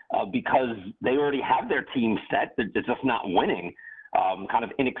because they already have their team set. They're just not winning, kind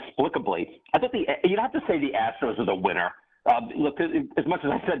of inexplicably. I thought you'd have to say the Astros are the winner. Look, as much as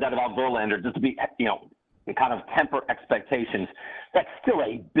I said that about Verlander, just to be, kind of temper expectations, that's still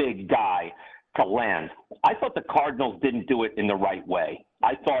a big guy to land. I thought the Cardinals didn't do it in the right way.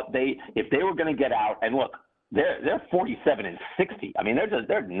 I thought if they were going to get out, and look, they're 47-60. I mean,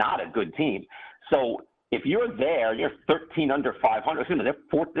 they're not a good team. So if you're there, you're 13 under 500. Excuse me, they're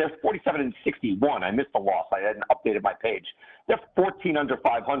 47-61. I missed the loss. I hadn't updated my page. They're 14 under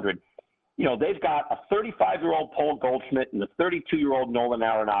 500. They've got a 35-year-old Paul Goldschmidt and a 32-year-old Nolan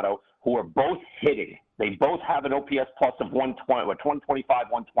Arenado who are both hitting. They both have an OPS plus of 125,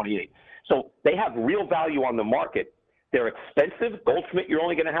 128. So they have real value on the market. They're expensive. Goldschmidt, you're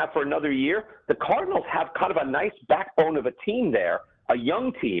only going to have for another year. The Cardinals have kind of a nice backbone of a team there, a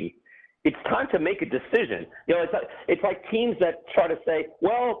young team. It's time to make a decision. It's like teams that try to say,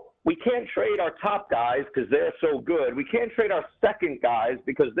 well, we can't trade our top guys because they're so good. We can't trade our second guys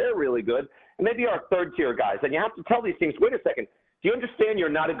because they're really good, and maybe our third-tier guys. And you have to tell these teams, wait a second, do you understand you're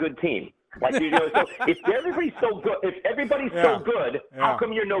not a good team? Like, you know, so if everybody's so Yeah. good, Yeah. how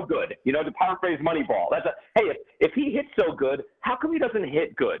come you're no good? You know, to paraphrase Moneyball. Hey, if he hits so good, how come he doesn't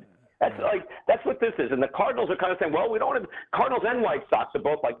hit good? That's what this is. And the Cardinals are kind of saying, well, we don't want to. Cardinals and White Sox are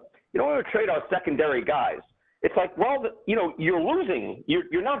both like, you don't want to trade our secondary guys. It's like, well, you know, you're losing.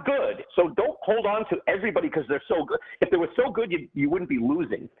 You're not good. So don't hold on to everybody because they're so good. If they were so good, you wouldn't be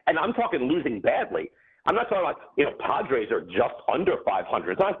losing. And I'm talking losing badly. I'm not talking about, you know, Padres are just under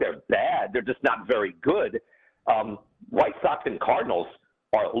 500. It's not like they're bad. They're just not very good. White Sox and Cardinals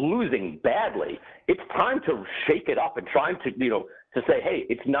are losing badly. It's time to shake it up and trying to, you know, to say, hey,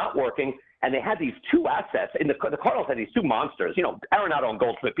 it's not working. And they had these two assets. And the Cardinals had these two monsters. You know, Arenado and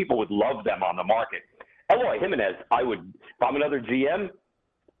Goldschmidt, people would love them on the market. Eloy Jimenez, if I'm another GM,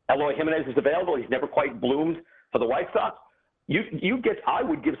 Eloy Jimenez is available. He's never quite bloomed for the White Sox. I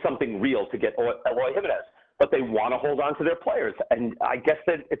would give something real to get Eloy Jimenez, but they want to hold on to their players. And I guess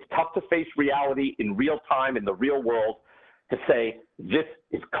that it's tough to face reality in real time, in the real world, to say this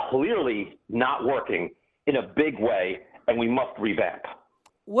is clearly not working in a big way, and we must revamp.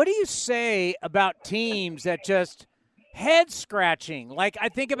 What do you say about teams that just head-scratching? Like, I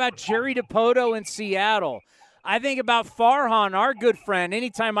think about Jerry DiPoto in Seattle. I think about Farhan, our good friend.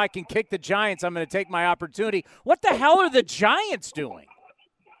 Anytime I can kick the Giants, I'm going to take my opportunity. What the hell are the Giants doing?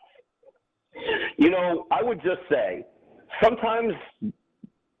 You know, I would just say sometimes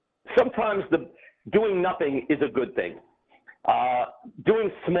the doing nothing is a good thing.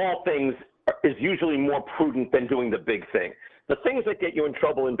 Doing small things is usually more prudent than doing the big thing. The things that get you in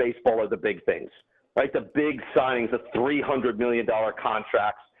trouble in baseball are the big things, right? The big signings, the $300 million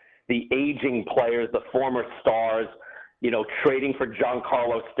contracts, the aging players, the former stars, you know, trading for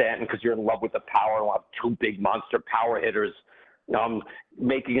Giancarlo Stanton because you're in love with the power and we'll have two big monster power hitters,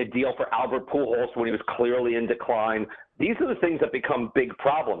 making a deal for Albert Pujols when he was clearly in decline. These are the things that become big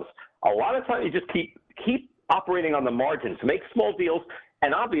problems. A lot of times you just keep operating on the margins, make small deals,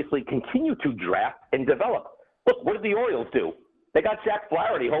 and obviously continue to draft and develop. Look, what did the Orioles do? They got Jack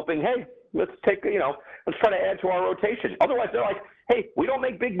Flaherty hoping, hey, let's try to add to our rotation. Otherwise, they're like, hey, we don't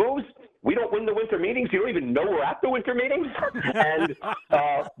make big moves. We don't win the winter meetings. You don't even know we're at the winter meetings. And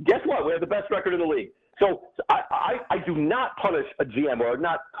guess what? We have the best record in the league. So I do not punish a GM or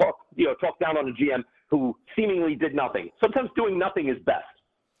not talk down on a GM who seemingly did nothing. Sometimes doing nothing is best.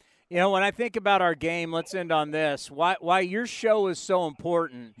 You know, when I think about our game, let's end on this. Why your show is so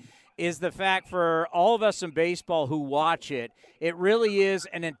important is the fact for all of us in baseball who watch it, it really is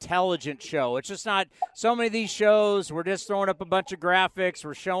an intelligent show. It's just not so many of these shows, we're just throwing up a bunch of graphics,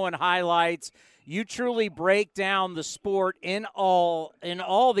 we're showing highlights. You truly break down the sport in all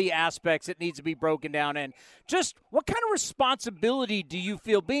the aspects it needs to be broken down in. Just what kind of responsibility do you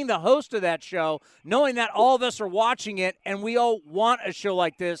feel being the host of that show, knowing that all of us are watching it and we all want a show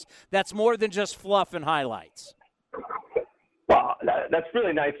like this that's more than just fluff and highlights? Well, that's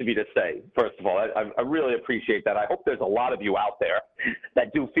really nice of you to say, first of all. I really appreciate that. I hope there's a lot of you out there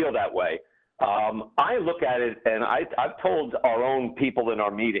that do feel that way. I look at it, and I've told our own people in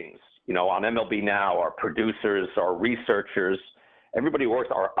our meetings, you know, on MLB Now, our producers, our researchers, everybody who works,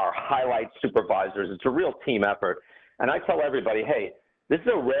 our highlight supervisors. It's a real team effort. And I tell everybody, hey, this is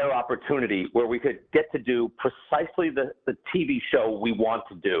a rare opportunity where we could get to do precisely the TV show we want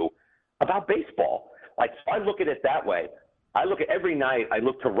to do about baseball. Like, so I look at it that way. I look at every night, I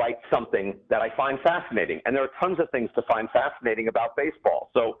look to write something that I find fascinating. And there are tons of things to find fascinating about baseball.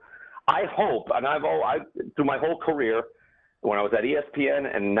 So I hope, and I've through my whole career, when I was at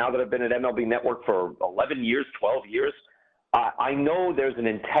ESPN and now that I've been at MLB Network for 11 years, 12 years, I know there's an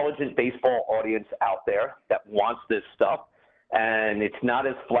intelligent baseball audience out there that wants this stuff. And it's not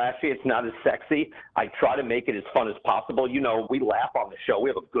as flashy. It's not as sexy. I try to make it as fun as possible. You know, we laugh on the show. We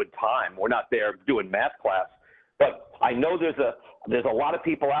have a good time. We're not there doing math class. But I know there's a lot of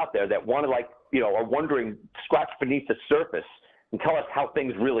people out there that want to, are wondering, scratch beneath the surface and tell us how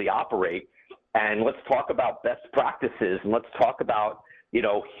things really operate. And let's talk about best practices, and let's talk about,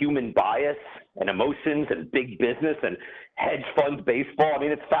 human bias and emotions and big business and hedge fund baseball. I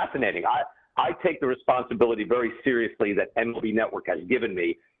mean, it's fascinating. I take the responsibility very seriously that MLB Network has given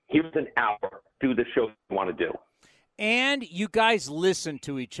me. Here's an hour. Do the show you want to do. And you guys listen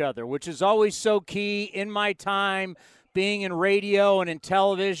to each other, which is always so key in my time being in radio and in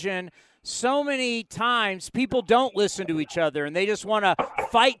television. So many times people don't listen to each other and they just want to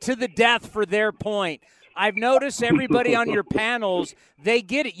fight to the death for their point. I've noticed everybody on your panels, they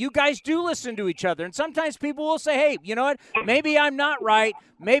get it. You guys do listen to each other. And sometimes people will say, hey, you know what? Maybe I'm not right.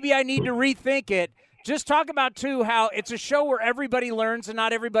 Maybe I need to rethink it. Just talk about, too, how it's a show where everybody learns and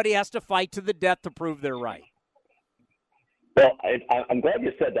not everybody has to fight to the death to prove they're right. Well, I'm glad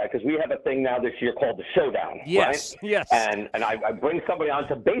you said that because we have a thing now this year called the Showdown. Yes, right? yes. And I bring somebody on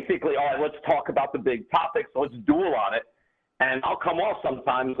to basically, all right, let's talk about the big topics. Let's duel on it. And I'll come off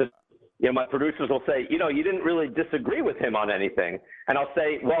sometimes and, my producers will say, you didn't really disagree with him on anything. And I'll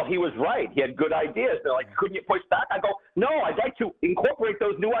say, well, he was right. He had good ideas. They're like, couldn't you push back? I go, no, I'd like to incorporate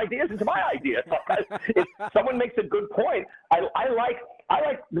those new ideas into my ideas. If someone makes a good point, I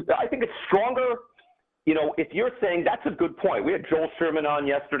think it's stronger. If you're saying that's a good point, we had Joel Sherman on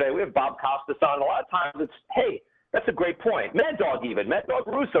yesterday, we have Bob Costas on. A lot of times it's, hey, that's a great point. Mad Dog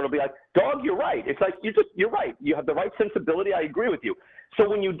Russo will be like, Dog, you're right. It's like, you're right. You have the right sensibility. I agree with you. So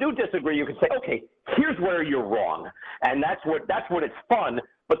when you do disagree, you can say, okay, here's where you're wrong. And that's when it's fun.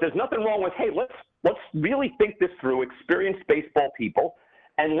 But there's nothing wrong with, hey, let's really think this through, experienced baseball people,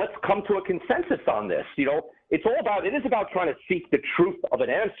 and let's come to a consensus on this. It is about trying to seek the truth of an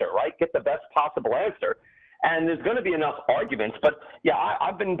answer, right? Get the best possible answer. And there's going to be enough arguments. But, yeah,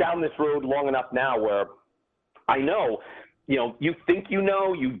 I've been down this road long enough now where I know, you think you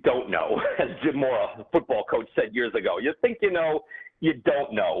don't know, as Jim Mora, the football coach, said years ago. You think you know, you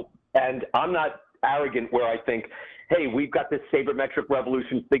don't know. And I'm not arrogant where I think, hey, we've got this sabermetric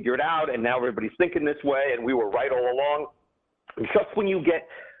revolution figured out, and now everybody's thinking this way, and we were right all along. Just when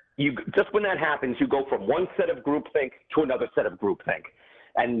when that happens, you go from one set of groupthink to another set of groupthink.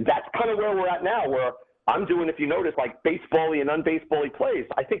 And that's kind of where we're at now, where I'm doing, if you notice, like baseball-y and un-baseball-y plays.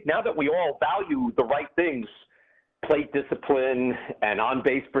 I think now that we all value the right things, plate discipline and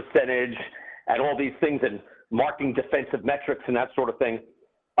on-base percentage and all these things and marking defensive metrics and that sort of thing,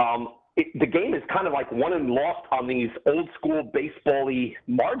 the game is kind of like won and lost on these old-school baseball-y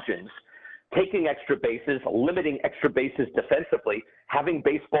margins, taking extra bases, limiting extra bases defensively, having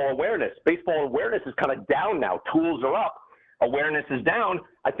baseball awareness. Baseball awareness is kind of down now. Tools are up. Awareness is down.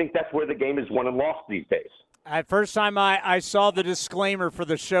 I think that's where the game is won and lost these days. First time I saw the disclaimer for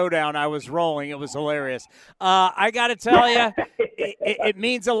the Showdown, I was rolling. It was hilarious. I got to tell you, it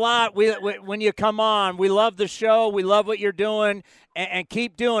means a lot when you come on. We love the show. We love what you're doing, and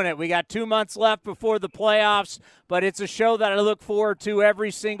keep doing it. We got 2 months left before the playoffs, but it's a show that I look forward to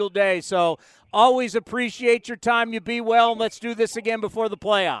every single day. So always appreciate your time. You be well, and let's do this again before the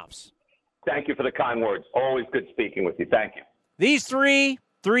playoffs. Thank you for the kind words. Always good speaking with you. Thank you. These three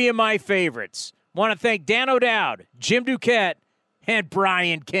of my favorites. Want to thank Dan O'Dowd, Jim Duquette, and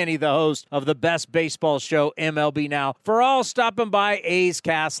Brian Kenny, the host of the best baseball show, MLB Now, for all stopping by A's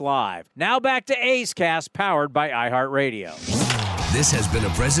Cast Live. Now back to A's Cast, powered by iHeartRadio. This has been a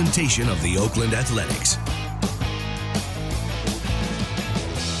presentation of the Oakland Athletics.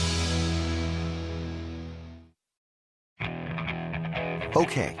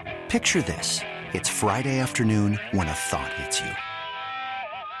 Okay, picture this. It's Friday afternoon when a thought hits you.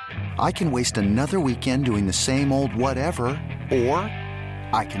 I can waste another weekend doing the same old whatever, or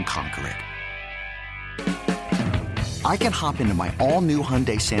I can conquer it. I can hop into my all-new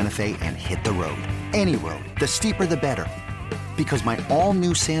Hyundai Santa Fe and hit the road. Any road. The steeper, the better. Because my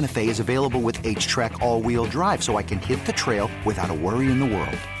all-new Santa Fe is available with H-Track all-wheel drive, so I can hit the trail without a worry in the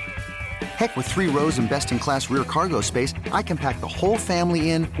world. Heck, with 3 rows and best-in-class rear cargo space, I can pack the whole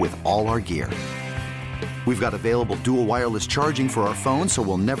family in with all our gear. We've got available dual wireless charging for our phones, so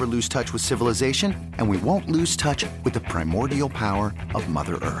we'll never lose touch with civilization, and we won't lose touch with the primordial power of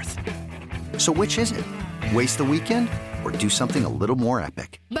Mother Earth. So which is it? Waste the weekend or do something a little more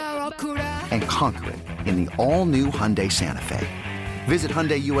epic? And conquer it in the all-new Hyundai Santa Fe. Visit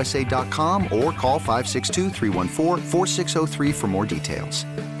HyundaiUSA.com or call 562-314-4603 for more details.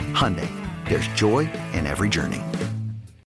 Hyundai, there's joy in every journey.